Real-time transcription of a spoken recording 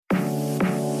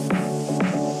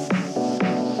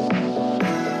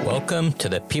Welcome to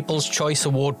the People's Choice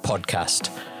Award podcast,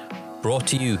 brought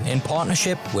to you in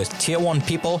partnership with Tier 1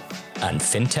 People and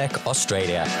FinTech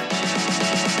Australia.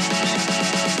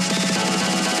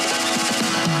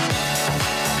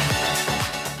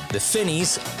 The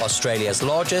Finnies, Australia's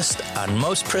largest and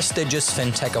most prestigious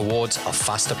FinTech awards, are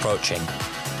fast approaching,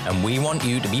 and we want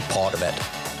you to be part of it.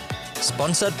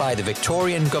 Sponsored by the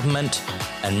Victorian Government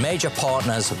and major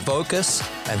partners Vocus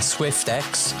and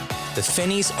SwiftX, the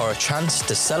Finnies are a chance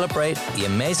to celebrate the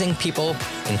amazing people,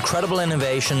 incredible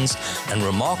innovations, and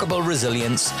remarkable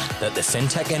resilience that the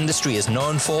FinTech industry is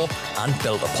known for and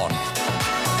built upon.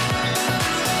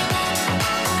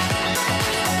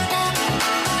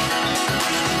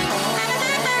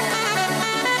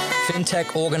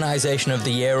 FinTech Organisation of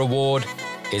the Year Award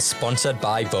is sponsored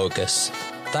by Vocus.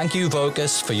 Thank you,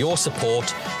 Vocus, for your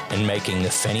support in making the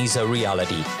Finnies a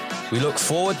reality. We look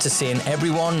forward to seeing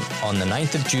everyone on the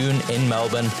 9th of June in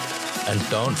Melbourne, and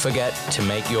don't forget to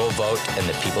make your vote in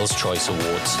the People's Choice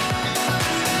Awards.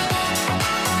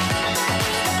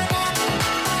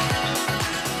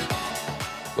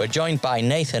 We're joined by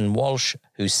Nathan Walsh,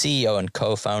 who's CEO and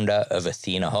co-founder of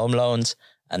Athena Home Loans,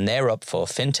 and they're up for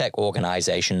FinTech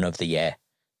Organisation of the Year.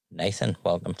 Nathan,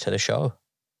 welcome to the show.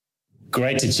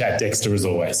 Great to chat, Dexter, as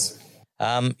always.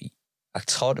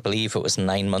 It's hard to believe it was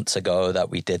 9 months ago that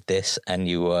we did this, and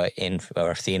you were in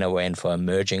for Athena, were in for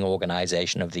Emerging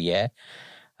Organisation of the Year.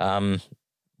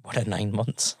 What a 9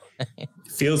 months.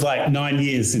 Feels like 9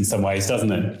 years in some ways, doesn't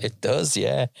it? It does,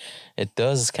 yeah. It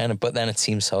does, kind of, but then it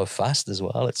seems so fast as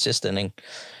well. It's just an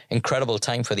incredible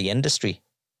time for the industry.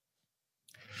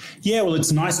 Yeah, well,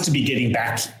 it's nice to be getting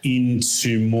back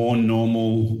into more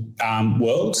normal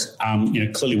world.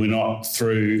 Clearly we're not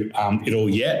through it all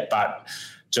yet, but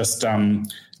just I think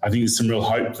there's some real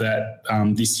hope that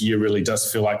this year really does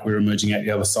feel like we're emerging out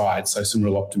the other side. So some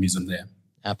real optimism there.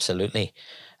 Absolutely.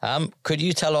 Could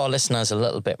you tell our listeners a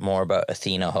little bit more about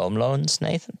Athena Home Loans,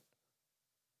 Nathan?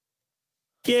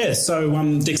 Yeah, so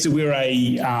Dexter, we're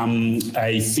a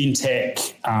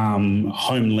FinTech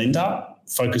home lender.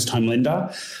 Focused home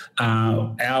lender.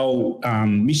 Our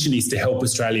mission is to help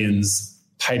Australians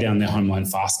pay down their home loan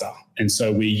faster. And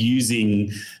so we're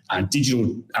using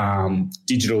digital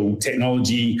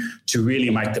technology to really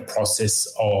make the process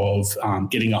of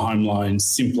getting a home loan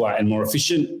simpler and more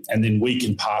efficient. And then we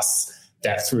can pass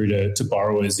that through to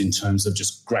borrowers in terms of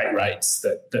just great rates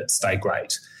that stay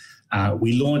great.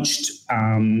 We launched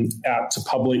out to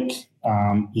public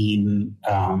in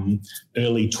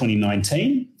early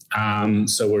 2019.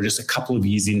 So we're just a couple of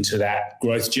years into that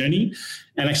growth journey,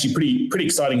 and actually pretty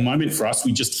exciting moment for us.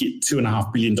 We just hit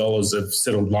 $2.5 billion of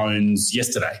settled loans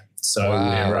yesterday. So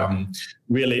wow.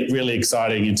 We're really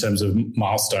exciting in terms of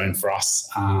milestone for us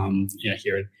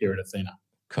here at Athena.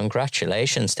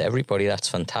 Congratulations to everybody. That's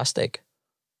fantastic.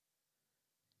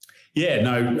 Yeah,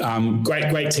 no,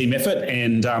 great team effort,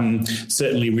 and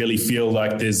certainly really feel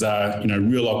like there's a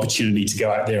real opportunity to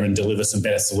go out there and deliver some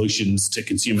better solutions to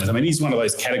consumers. I mean, it's one of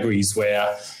those categories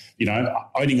where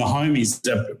owning a home is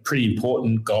a pretty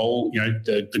important goal.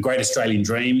 The great Australian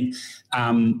dream,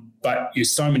 but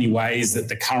there's so many ways that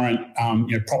the current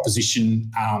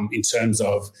proposition in terms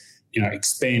of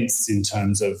expense, in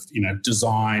terms of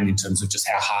design, in terms of just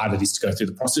how hard it is to go through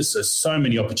the process. There's so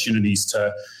many opportunities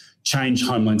to change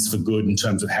home loans for good in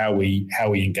terms of how we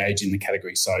engage in the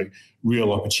category. So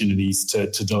real opportunities to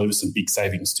deliver some big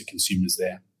savings to consumers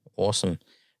there. Awesome.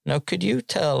 Now, could you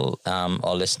tell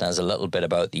our listeners a little bit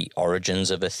about the origins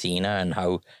of Athena and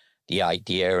how the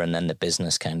idea and then the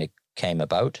business kind of came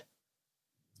about?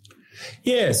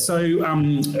 Yeah, so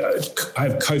I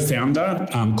have a co-founder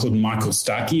called Michael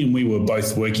Starkey, and we were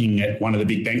both working at one of the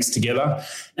big banks together.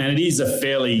 And it is a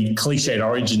fairly cliched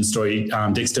origin story,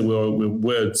 Dexter. We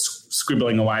were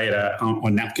scribbling away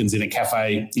on napkins in a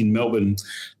cafe in Melbourne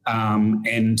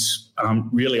and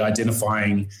really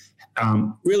identifying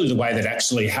really the way that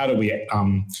actually how do we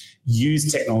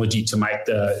use technology to make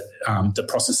the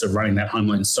process of running that home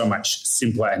loan so much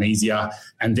simpler and easier,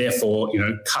 and therefore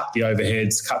cut the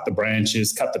overheads, cut the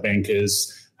branches, cut the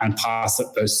bankers, and pass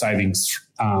those savings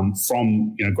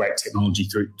from great technology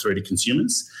through to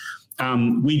consumers.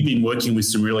 We've been working with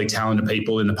some really talented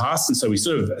people in the past, and so we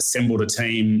sort of assembled a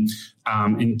team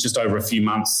in just over a few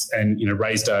months and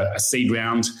raised a seed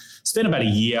round. Spent about a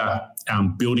year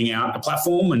building out a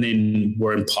platform, and then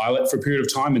we're in pilot for a period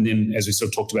of time. And then, as we sort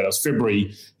of talked about, it was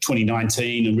February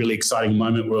 2019, a really exciting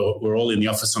moment. We're all in the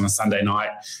office on a Sunday night,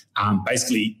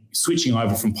 basically switching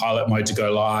over from pilot mode to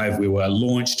go live. We were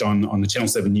launched on the Channel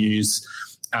 7 News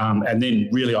and then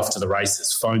really off to the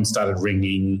races. Phones started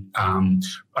ringing.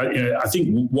 I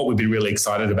think what we've been really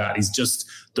excited about is just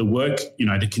the work,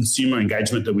 the consumer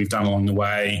engagement that we've done along the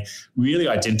way, really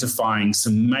identifying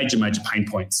some major pain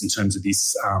points in terms of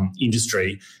this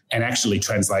industry and actually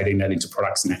translating that into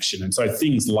products in action. And so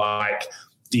things like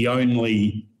the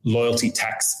only loyalty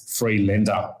tax-free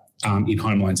lender in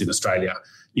home loans in Australia.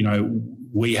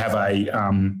 We have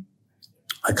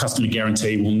a customer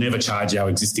guarantee. Will never charge our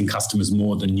existing customers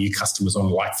more than new customers on a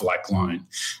like-for-like loan.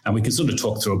 And we can sort of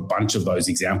talk through a bunch of those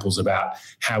examples about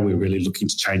how we're really looking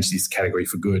to change this category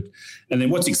for good. And then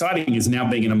what's exciting is now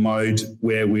being in a mode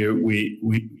where we're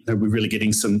really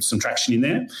getting some traction in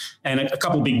there. And a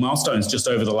couple of big milestones just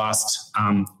over the last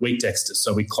week, Dexter.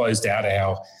 So we closed out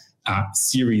our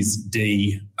Series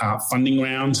D funding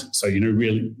round. So,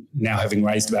 really now having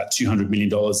raised about $200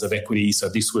 million of equity. So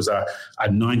this was a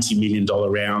 $90 million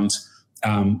round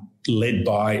led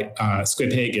by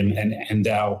Square Peg and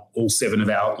all 7 of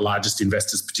our largest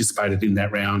investors participated in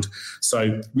that round.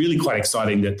 So really quite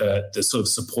exciting that the sort of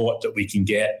support that we can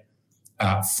get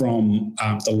from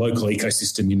the local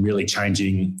ecosystem in really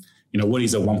changing, what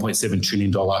is a $1.7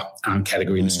 trillion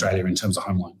category in Australia in terms of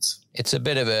home loans. It's a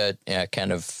bit of a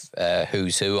kind of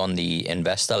who's who on the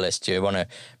investor list. Do you want to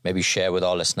maybe share with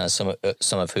our listeners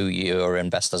some of who your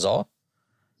investors are?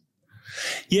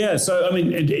 Yeah, so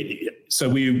we,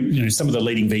 some of the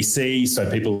leading VCs, so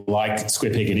people like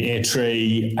Square Peg and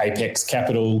Airtree, Apex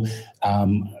Capital, a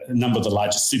number of the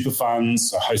largest super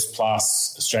funds, so Host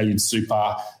Plus, Australian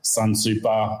Super, Sun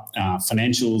Super,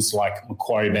 financials like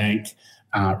Macquarie Bank,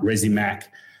 Resimac,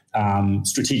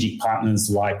 strategic partners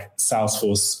like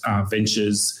Salesforce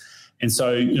Ventures. And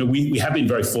so, we have been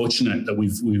very fortunate that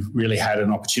we've really had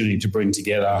an opportunity to bring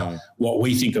together what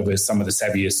we think of as some of the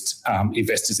savviest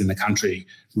investors in the country,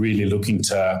 really looking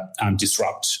to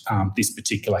disrupt this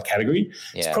particular category.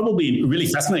 Yeah. It's probably a really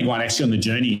fascinating one actually on the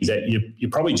journey that you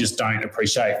probably just don't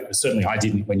appreciate. Certainly I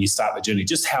didn't when you start the journey,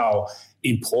 just how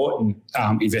important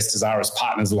investors are as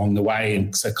partners along the way.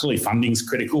 And so clearly funding's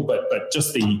critical, but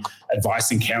just the advice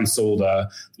and counsel,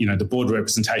 the board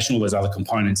representation, all those other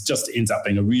components just ends up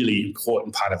being a really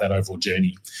important part of that overall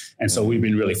journey. And so we've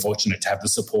been really fortunate to have the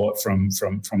support from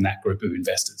that group of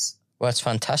investors. Well, it's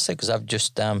fantastic because I've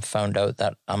just found out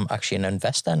that I'm actually an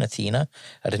investor in Athena.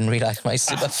 I didn't realize my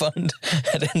super fund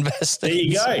had invested. There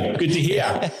you go. Good to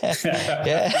hear.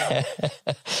 Yeah.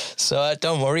 So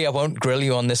don't worry, I won't grill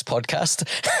you on this podcast.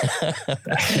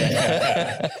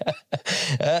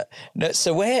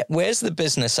 So where's the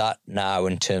business at now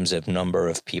in terms of number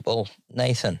of people,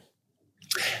 Nathan?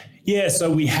 Yeah, so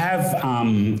we have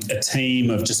a team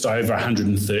of just over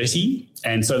 130.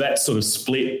 And so that's sort of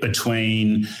split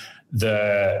between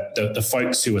the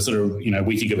folks who are sort of,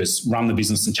 we think of as run the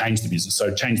business and change the business.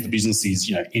 So change the business is,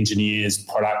 engineers,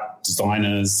 product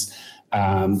designers,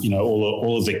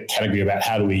 all of the category about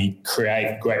how do we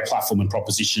create great platform and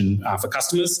proposition for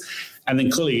customers. And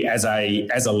then clearly as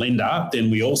a lender,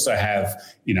 then we also have,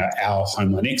 our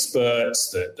home loan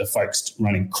experts, the folks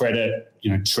running credit,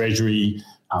 treasury,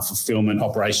 fulfillment,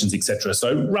 operations, etc.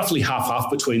 So roughly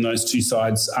half between those two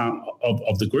sides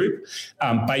of the group,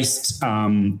 based, for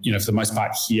the most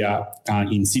part here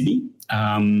in Sydney.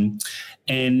 And,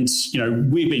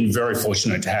 we've been very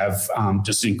fortunate to have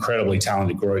just an incredibly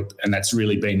talented group. And that's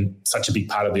really been such a big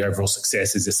part of the overall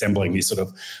success is assembling this sort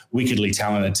of wickedly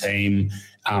talented team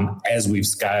as we've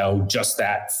scaled, just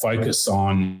that focus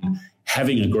on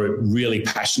having a group really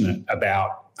passionate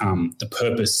about the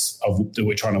purpose that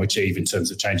we're trying to achieve in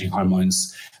terms of changing home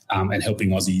loans and helping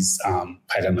Aussies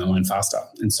pay down their loan faster.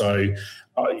 And so,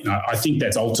 I think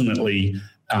that's ultimately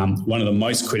one of the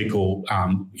most critical,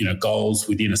 goals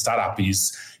within a startup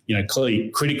is, clearly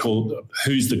critical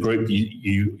who's the group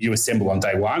you assemble on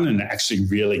day one and actually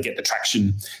really get the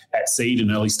traction at seed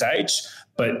and early stage.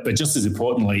 But just as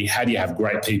importantly, how do you have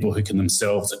great people who can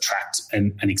themselves attract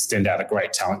and extend out a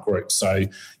great talent group? So,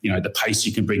 the pace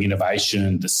you can bring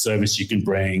innovation, the service you can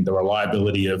bring, the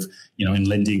reliability of, in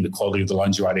lending, the quality of the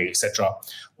loans you're writing, et cetera.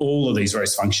 All of these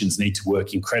various functions need to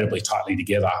work incredibly tightly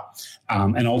together.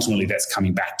 And ultimately, that's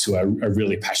coming back to a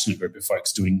really passionate group of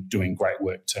folks doing great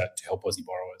work to help Aussie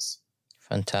borrowers.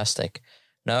 Fantastic.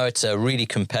 No, it's a really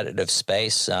competitive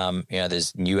space.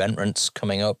 There's new entrants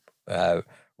coming up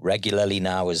regularly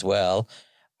now as well.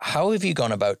 How have you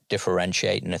gone about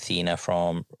differentiating Athena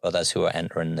from others who are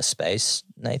entering the space,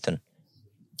 Nathan?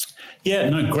 Yeah,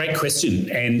 no, great question.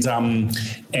 And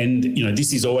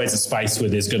this is always a space where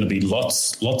there's going to be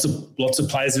lots of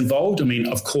players involved. I mean,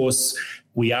 of course,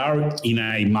 we are in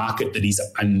a market that is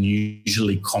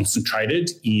unusually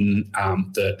concentrated in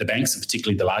the banks, and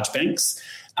particularly the large banks.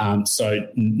 So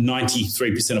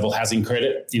 93% of all housing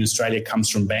credit in Australia comes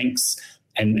from banks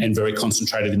and very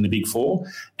concentrated in the big four.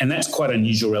 And that's quite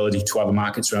unusual relative to other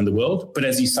markets around the world. But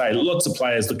as you say, lots of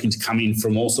players looking to come in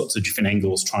from all sorts of different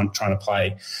angles trying to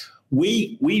play.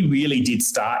 We really did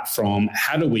start from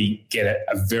how do we get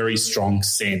a very strong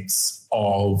sense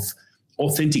of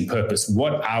authentic purpose?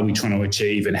 What are we trying to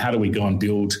achieve, and how do we go and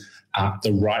build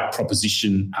the right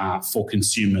proposition for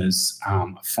consumers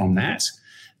from that?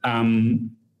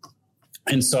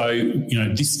 And so,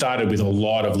 this started with a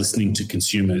lot of listening to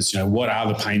consumers. What are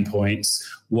the pain points?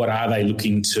 What are they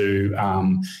looking to,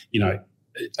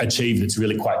 achieve that's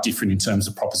really quite different in terms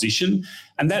of proposition?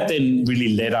 And that then really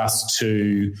led us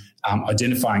to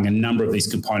identifying a number of these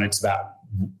components about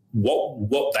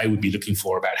what they would be looking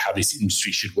for about how this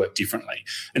industry should work differently.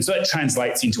 And so that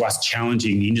translates into us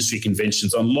challenging the industry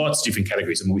conventions on lots of different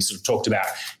categories. And we sort of talked about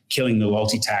killing the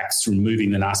loyalty tax,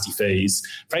 removing the nasty fees,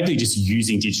 frankly, just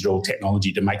using digital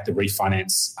technology to make the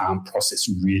refinance process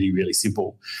really, really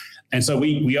simple. And so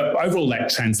we overall that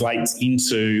translates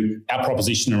into our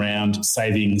proposition around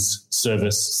savings,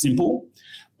 service, simple.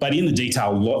 But in the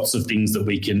detail, lots of things that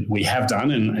we have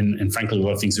done, and frankly, a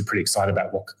lot of things we're pretty excited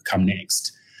about what could come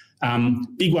next.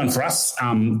 Big one for us,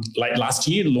 late last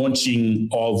year, launching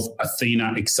of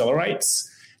Athena Accelerates.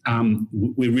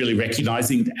 We're really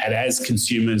recognising that as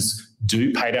consumers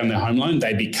do pay down their home loan,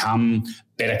 they become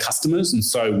better customers. And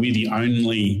so we're the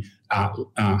only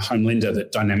home lender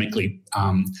that dynamically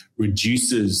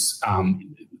reduces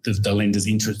the lender's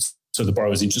interest, so the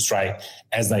borrower's interest rate,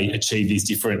 as they achieve these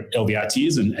different LVR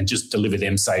tiers and just deliver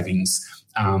them savings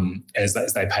as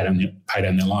they pay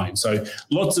down their loan. So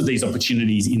lots of these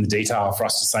opportunities in the detail for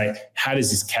us to say, how does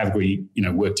this category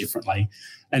work differently?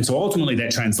 And so ultimately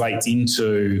that translates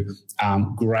into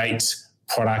great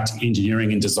product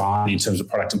engineering and design in terms of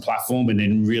product and platform, and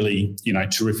then really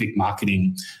terrific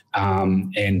marketing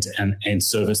and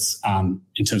service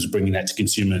in terms of bringing that to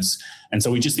consumers. And so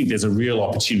we just think there's a real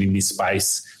opportunity in this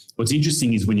space. What's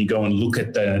interesting is when you go and look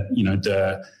at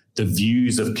the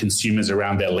views of consumers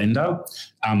around their lender,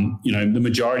 the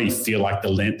majority feel like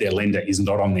their lender is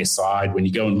not on their side. When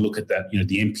you go and look at the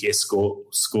NPS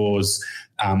scores,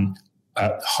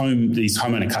 these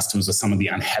homeowner customers are some of the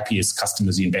unhappiest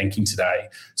customers in banking today.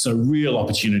 So real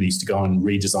opportunities to go and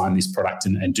redesign this product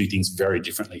and do things very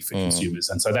differently for consumers.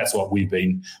 And so that's what we've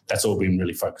been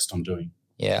really focused on doing.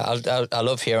 Yeah, I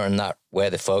love hearing that,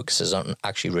 where the focus is on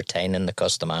actually retaining the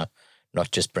customer, not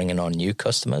just bringing on new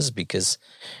customers, because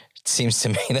it seems to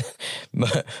me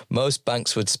that most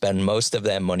banks would spend most of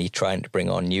their money trying to bring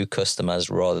on new customers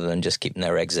rather than just keeping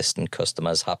their existing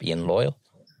customers happy and loyal.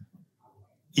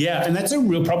 Yeah, and that's a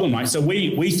real problem, right? So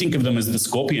we think of them as the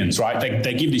scorpions, right?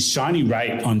 They give this shiny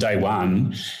rate on day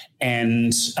one,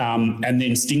 and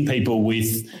then sting people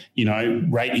with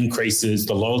rate increases,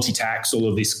 the loyalty tax, all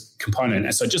of this component.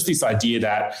 And so just this idea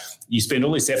that you spend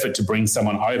all this effort to bring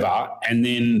someone over and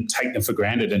then take them for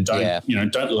granted and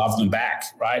don't love them back,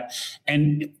 right?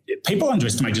 And people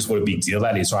underestimate just what a big deal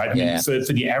that is, right? I mean,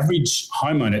 for the average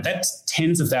homeowner, that's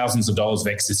tens of thousands of dollars of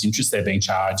excess interest they're being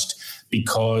charged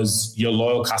because your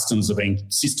loyal customers are being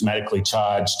systematically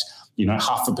charged,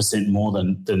 0.5% more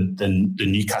than the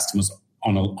new customers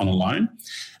on a loan.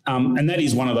 And that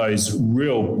is one of those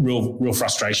real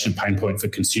frustration pain point for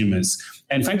consumers.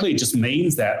 And frankly, it just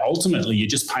means that ultimately you're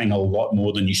just paying a lot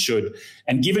more than you should.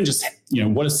 And given just,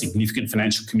 what a significant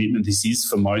financial commitment this is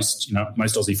for most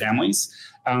Aussie families,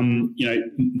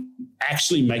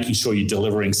 actually making sure you're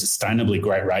delivering sustainably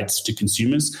great rates to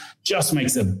consumers just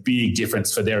makes a big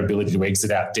difference for their ability to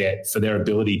exit out debt, for their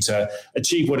ability to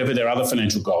achieve whatever their other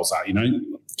financial goals are.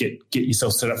 Get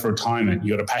yourself set up for retirement.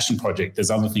 You've got a passion project.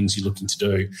 There's other things you're looking to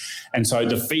do. And so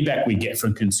the feedback we get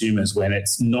from consumers when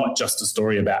it's not just a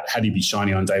story about how do you be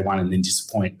shiny on day one and then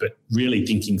disappoint, but really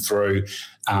thinking through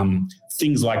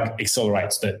things like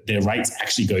accelerates, that their rates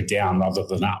actually go down rather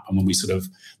than up. And when we sort of,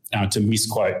 to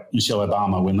misquote Michelle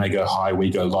Obama, when they go high, we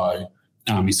go low,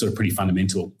 is sort of pretty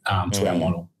fundamental to our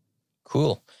model.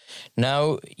 Cool.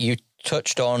 Now, you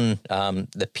touched on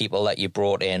the people that you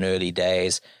brought in early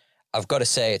days. I've got to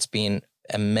say it's been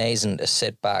amazing to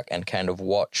sit back and kind of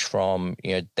watch from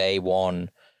day one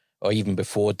or even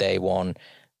before day one,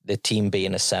 the team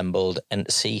being assembled, and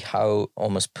to see how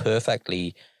almost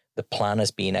perfectly the plan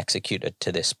has been executed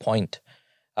to this point.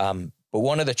 But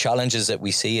one of the challenges that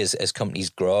we see as companies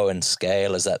grow and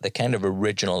scale is that the kind of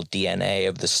original DNA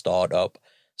of the startup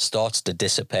starts to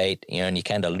dissipate, and you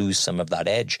kind of lose some of that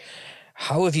edge.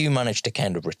 How have you managed to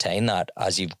kind of retain that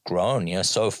as you've grown,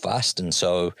 so fast and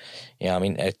so,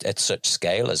 at such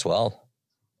scale as well?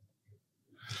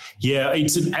 Yeah,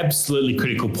 it's an absolutely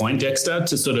critical point, Dexter,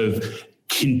 to sort of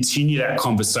continue that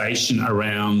conversation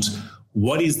around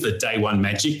what is the day one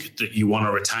magic that you want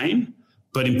to retain.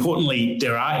 But importantly,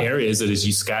 there are areas that as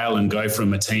you scale and go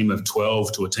from a team of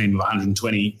 12 to a team of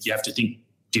 120, you have to think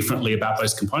differently about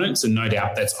those components. And no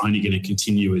doubt that's only going to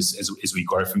continue as we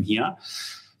grow from here.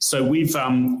 So we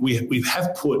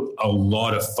have put a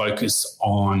lot of focus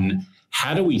on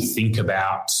how do we think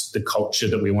about the culture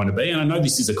that we want to be. And I know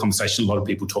this is a conversation a lot of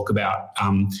people talk about,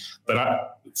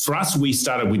 for us, we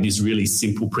started with this really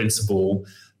simple principle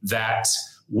that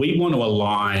we want to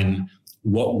align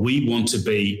what we want to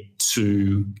be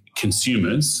to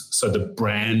consumers, so the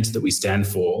brand that we stand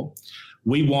for.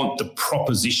 We want the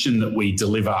proposition that we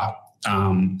deliver,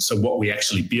 so what we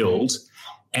actually build,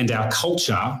 and our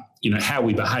culture, how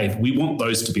we behave, we want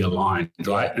those to be aligned,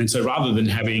 right? And so rather than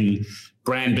having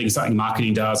brand being something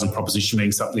marketing does and proposition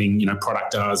being something,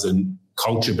 product does and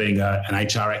culture being an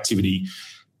HR activity,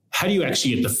 how do you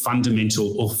actually get the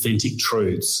fundamental authentic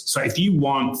truths? So if you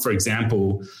want, for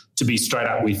example, to be straight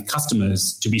up with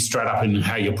customers, to be straight up in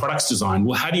how your product's designed,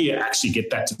 well, how do you actually get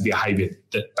that to be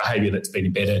behavior that's been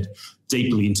embedded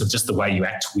deeply into just the way you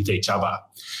act with each other?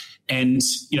 And,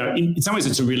 in some ways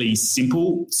it's a really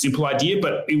simple idea,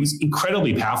 but it was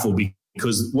incredibly powerful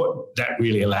because what that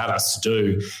really allowed us to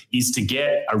do is to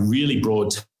get a really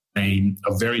broad team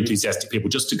of very enthusiastic people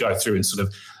just to go through and sort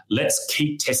of let's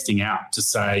keep testing out to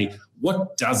say,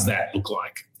 what does that look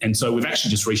like? And so we've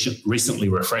actually just recently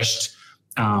refreshed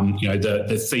the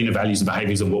Athena values and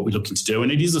behaviours and what we're looking to do.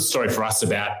 And it is a story for us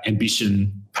about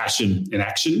ambition, passion and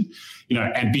action.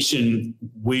 Ambition,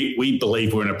 we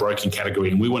believe we're in a broken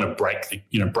category and we want to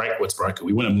break what's broken.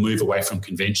 We want to move away from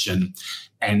convention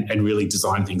and really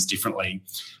design things differently.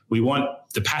 We want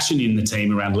the passion in the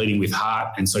team around leading with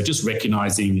heart. And so just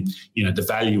recognising, the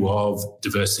value of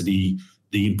diversity,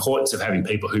 the importance of having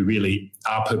people who really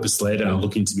are purpose-led and are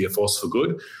looking to be a force for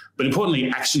good. But importantly,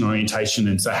 action orientation.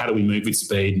 And so how do we move with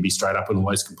speed and be straight up on all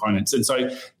those components? And so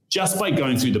just by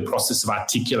going through the process of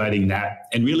articulating that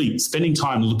and really spending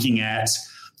time looking at,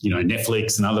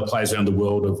 Netflix and other players around the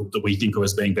world that we think of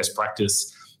as being best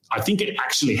practice, I think it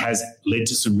actually has led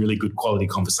to some really good quality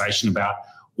conversation about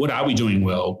what are we doing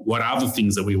well? What are the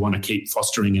things that we want to keep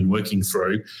fostering and working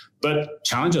through? But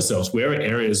challenge ourselves. Where are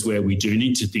areas where we do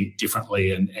need to think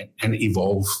differently and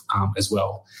evolve as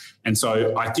well? And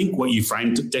so I think what you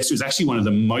framed, Dexter, is actually one of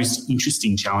the most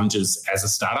interesting challenges as a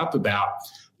startup about,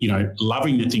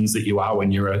 loving the things that you are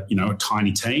when you're a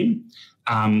tiny team.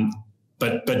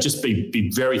 But just be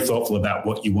very thoughtful about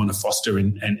what you want to foster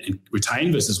and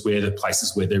retain versus where the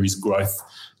places where there is growth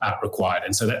required.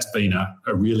 And so that's been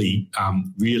a really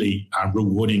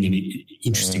rewarding and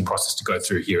interesting process to go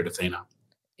through here at Athena.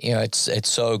 It's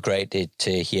so great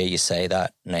to hear you say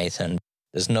that, Nathan.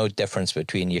 There's no difference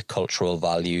between your cultural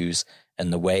values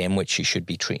and the way in which you should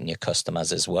be treating your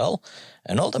customers as well.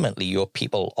 And ultimately, your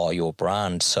people are your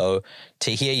brand. So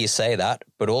to hear you say that,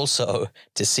 but also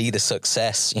to see the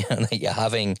success that you're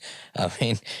having,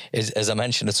 as I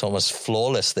mentioned, it's almost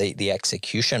flawless, the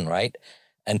execution, right?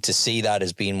 And to see that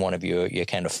as being one of your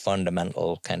kind of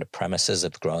fundamental kind of premises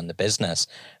of growing the business,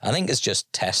 I think is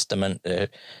just testament to,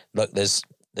 look, there's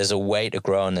a way to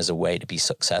grow and there's a way to be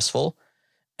successful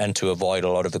and to avoid a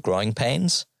lot of the growing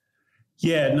pains.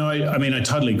 Yeah, no, I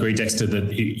totally agree, Dexter,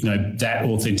 that, that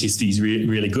authenticity is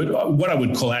really good. What I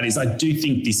would call out is I do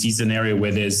think this is an area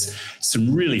where there's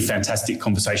some really fantastic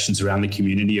conversations around the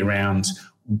community around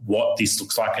what this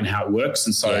looks like and how it works.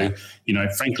 And so,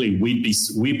 frankly, we'd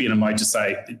be in a mode to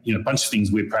say, a bunch of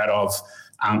things we're proud of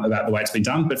about the way it's been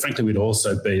done. But frankly, we'd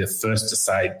also be the first to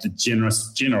say the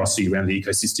generosity around the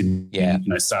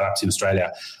ecosystem, startups in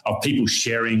Australia, of people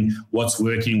sharing what's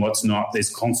working, what's not.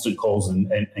 There's constant calls and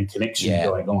connection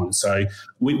going on. So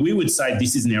we would say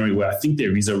this is an area where I think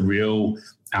there is a real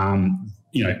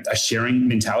a sharing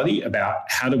mentality about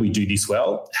how do we do this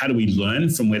well? How do we learn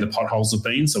from where the potholes have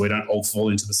been so we don't all fall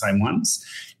into the same ones?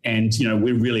 And,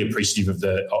 we're really appreciative of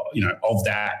the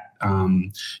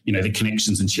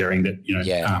connections and sharing that,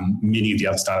 many of the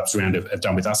other startups around have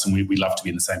done with us, and we love to be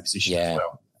in the same position as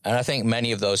well. And I think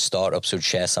many of those startups would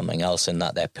share something else in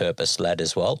that they're purpose-led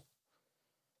as well.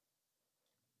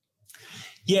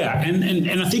 Yeah,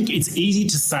 and I think it's easy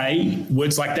to say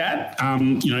words like that.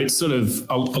 It's sort of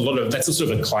that's a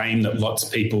sort of a claim that lots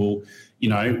of people,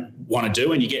 want to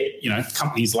do. And you get,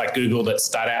 companies like Google that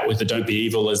start out with the don't be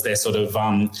evil as their sort of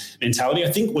mentality.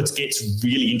 I think what gets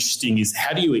really interesting is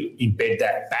how do you embed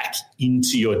that back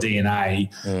into your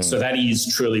DNA so that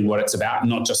is truly what it's about,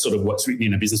 not just sort of what's written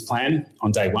in a business plan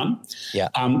on day one. Yeah.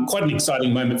 Quite an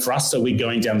exciting moment for us. So we're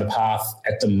going down the path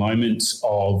at the moment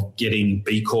of getting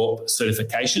B Corp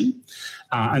certification.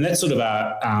 And that's sort of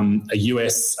a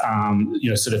US,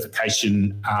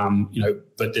 certification,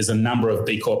 but there's a number of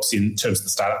B Corps in terms of the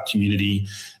startup community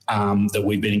that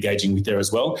we've been engaging with there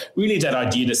as well. Really that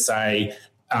idea to say,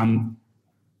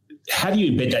 how do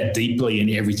you embed that deeply in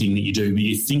everything that you do?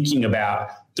 You're thinking about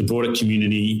the broader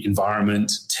community,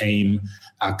 environment, team,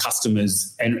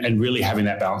 customers, and really having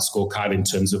that balanced scorecard in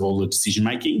terms of all the decision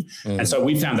making. And so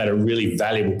we found that a really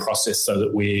valuable process, so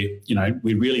that we're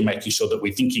really making sure that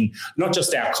we're thinking not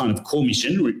just our kind of core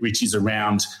mission, which is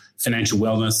around financial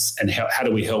wellness and how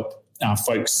do we help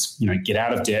folks, get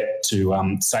out of debt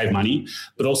to save money,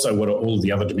 but also what are all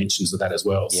the other dimensions of that as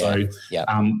well.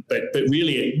 But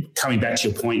really coming back to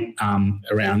your point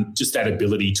around just that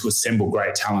ability to assemble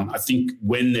great talent, I think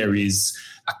when there is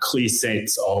a clear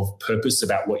sense of purpose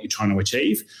about what you're trying to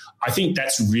achieve, I think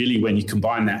that's really when you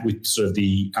combine that with sort of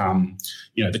the,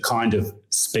 the kind of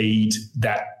speed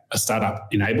that a startup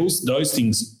enables. Those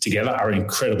things together are an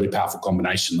incredibly powerful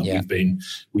combination that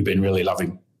we've been really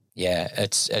loving. Yeah,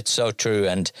 it's so true.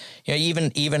 And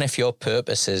even if your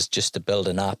purpose is just to build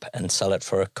an app and sell it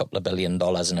for a couple of $1 billion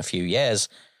in a few years,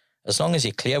 as long as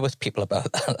you're clear with people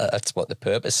about that, that's what the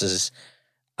purpose is.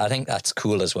 I think that's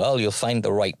cool as well. You'll find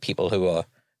the right people who are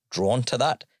drawn to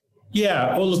that.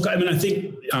 Yeah, well, look, I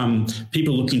think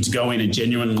people looking to go in and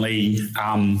genuinely,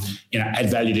 add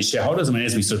value to shareholders. I mean,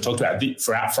 as we sort of talked about,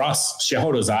 for us,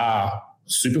 shareholders are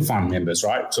super fund members,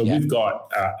 right? So we've got,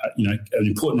 an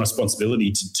important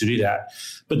responsibility to do that.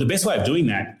 But the best way of doing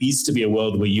that is to be a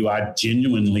world where you are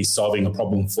genuinely solving a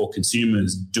problem for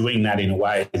consumers, doing that in a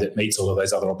way that meets all of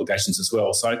those other obligations as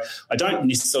well. So I don't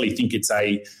necessarily think it's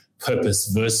a purpose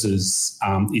versus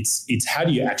it's how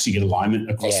do you actually get alignment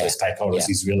across those stakeholders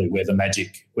is really where the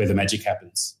magic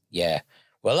happens. Yeah.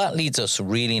 Well, that leads us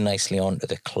really nicely on to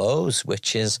the close,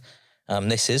 which is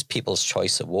this is People's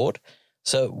Choice Award.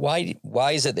 So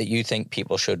why is it that you think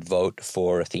people should vote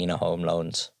for Athena Home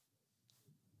Loans?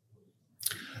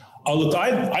 Oh, look,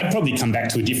 I'd probably come back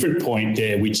to a different point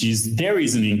there, which is there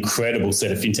is an incredible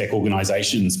set of fintech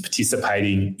organisations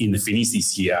participating in the Finnies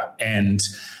this year. And,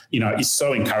 it's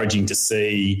so encouraging to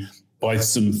see both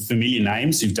some familiar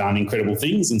names who've done incredible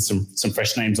things and some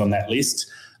fresh names on that list.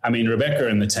 I mean, Rebecca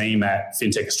and the team at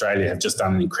FinTech Australia have just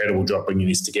done an incredible job bringing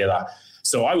this together.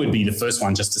 So I would be the first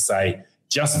one just to say,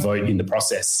 just vote in the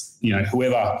process.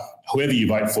 Whoever you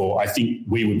vote for, I think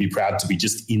we would be proud to be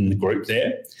just in the group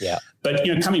there. Yeah. But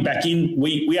coming back in,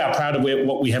 we are proud of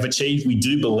what we have achieved. We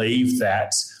do believe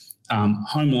that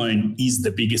home loan is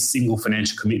the biggest single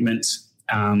financial commitment,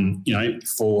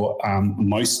 for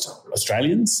most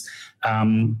Australians.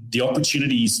 The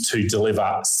opportunities to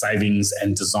deliver savings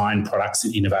and design products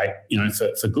and innovate,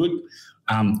 for good.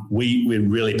 We're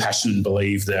really passionate and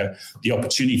believe that the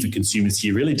opportunity for consumers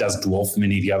here really does dwarf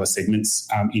many of the other segments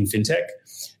in fintech.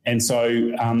 And so,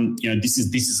 this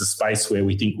is a space where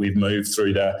we think we've moved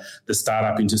through the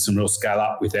startup into some real scale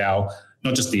up with our,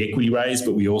 not just the equity raise,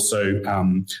 but we also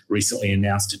recently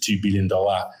announced a $2 billion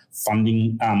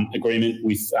funding agreement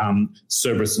with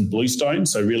Cerberus and Bluestone.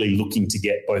 So really looking to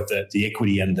get both the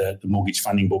equity and the mortgage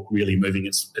funding book really moving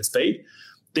at speed.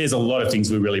 There's a lot of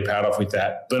things we're really proud of with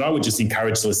that. But I would just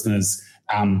encourage listeners,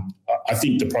 I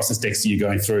think the process, Dexter, you're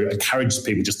going through encourages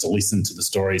people just to listen to the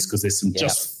stories, because there's some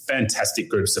just fantastic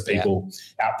groups of people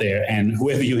out there. And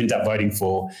whoever you end up voting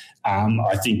for,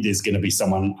 I think there's going to be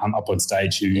someone up on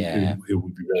stage who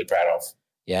would be really proud of.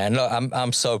 Yeah, and look,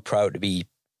 I'm so proud to be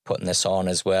putting this on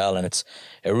as well. And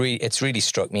it's really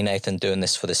struck me, Nathan, doing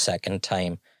this for the second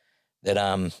time, that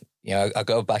I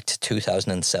go back to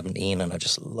 2017 and I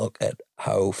just look at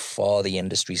how far the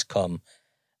industry's come.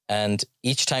 And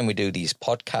each time we do these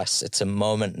podcasts, it's a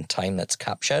moment in time that's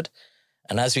captured.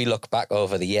 And as we look back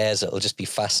over the years, it'll just be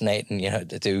fascinating,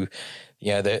 to do,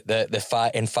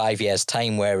 in 5 years'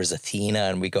 time, where is Athena?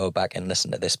 And we go back and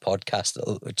listen to this podcast.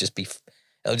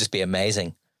 It'll just be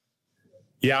amazing.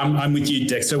 Yeah, I'm with you,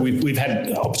 Dexter. We've had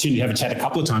the opportunity to have a chat a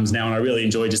couple of times now, and I really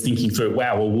enjoy just thinking through,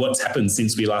 what's happened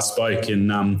since we last spoke?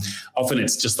 And often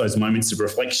it's just those moments of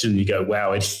reflection. You go,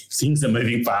 wow, things are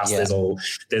moving fast. Yeah.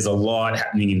 There's a lot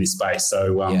happening in this space.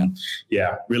 So,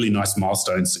 really nice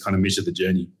milestones to kind of measure the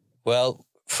journey. Well,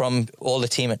 from all the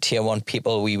team at Tier 1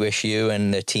 People, we wish you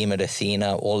and the team at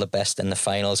Athena all the best in the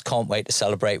finals. Can't wait to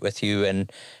celebrate with you in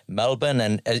Melbourne.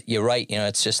 And you're right,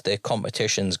 it's just the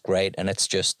competition's great. And it's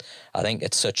just, I think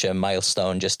it's such a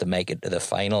milestone just to make it to the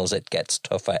finals. It gets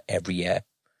tougher every year.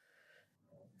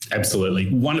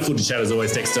 Absolutely. Wonderful to chat as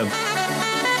always, Dexter.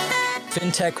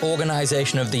 FinTech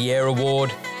Organisation of the Year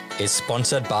Award is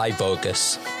sponsored by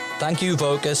Vocus. Thank you,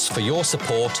 Vocus, for your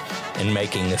support in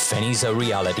making the Finnies a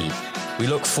reality. We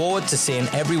look forward to seeing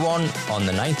everyone on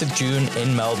the 9th of June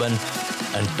in Melbourne.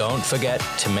 And don't forget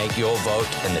to make your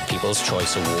vote in the People's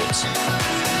Choice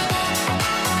Awards.